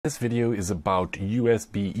This video is about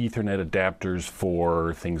USB Ethernet adapters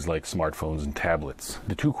for things like smartphones and tablets.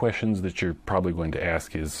 The two questions that you're probably going to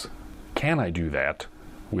ask is, can I do that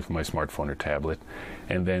with my smartphone or tablet?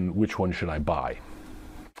 And then which one should I buy?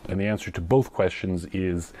 And the answer to both questions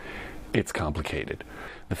is, it's complicated.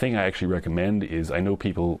 The thing I actually recommend is, I know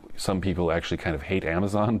some people actually kind of hate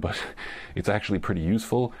Amazon, but it's actually pretty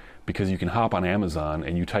useful because you can hop on Amazon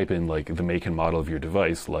and you type in like the make and model of your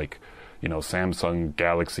device, like Samsung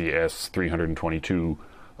Galaxy S322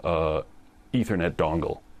 Ethernet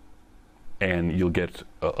dongle, and you'll get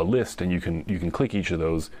a list, and you can click each of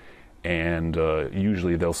those, and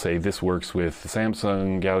usually they'll say this works with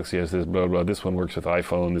Samsung Galaxy S, this blah blah, this one works with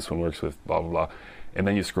iPhone, this one works with blah blah blah, and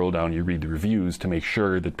then you scroll down, you read the reviews to make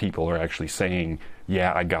sure that people are actually saying,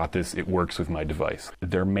 yeah, I got this, it works with my device.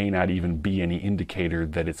 There may not even be any indicator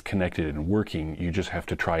that it's connected and working. You just have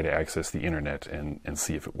to try to access the internet and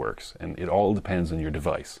see if it works. And it all depends on your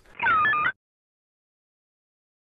device.